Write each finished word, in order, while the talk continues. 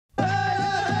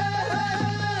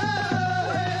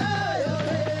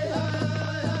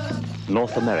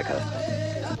North America,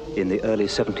 in the early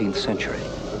 17th century.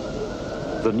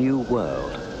 The New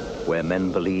World, where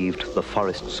men believed the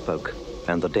forest spoke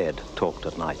and the dead talked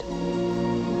at night.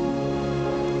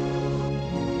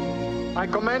 I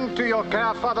commend to your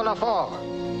care Father Laforgue.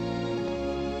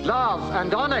 Love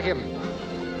and honor him.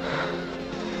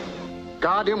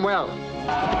 Guard him well.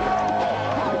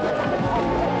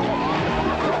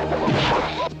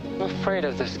 I'm afraid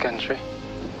of this country.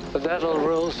 The devil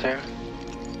rules here.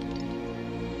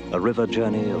 A river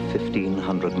journey of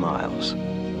 1,500 miles.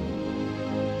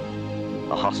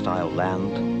 A hostile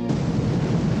land.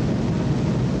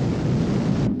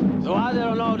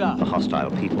 A hostile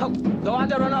people.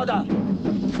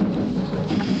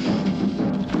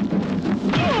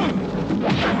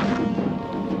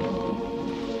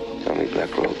 Tell me,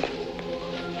 Black Robe,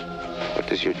 what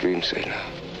does your dream say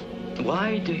now?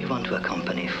 Why do you want to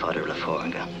accompany Father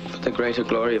Laforgue? For the greater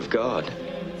glory of God.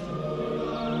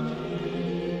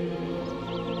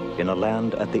 In a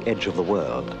land at the edge of the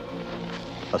world,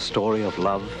 a story of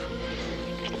love,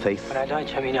 faith, When I die,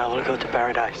 Jemina, I will go to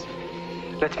paradise.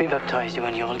 Let me baptize you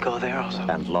and you will go there also.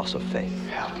 and loss of faith.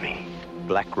 Help me.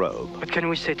 Black Robe. What can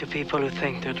we say to people who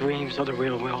think their dreams are the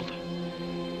real world?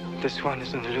 This one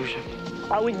is an illusion.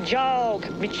 I would jog,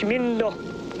 Michmindo,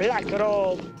 Black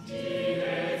Robe.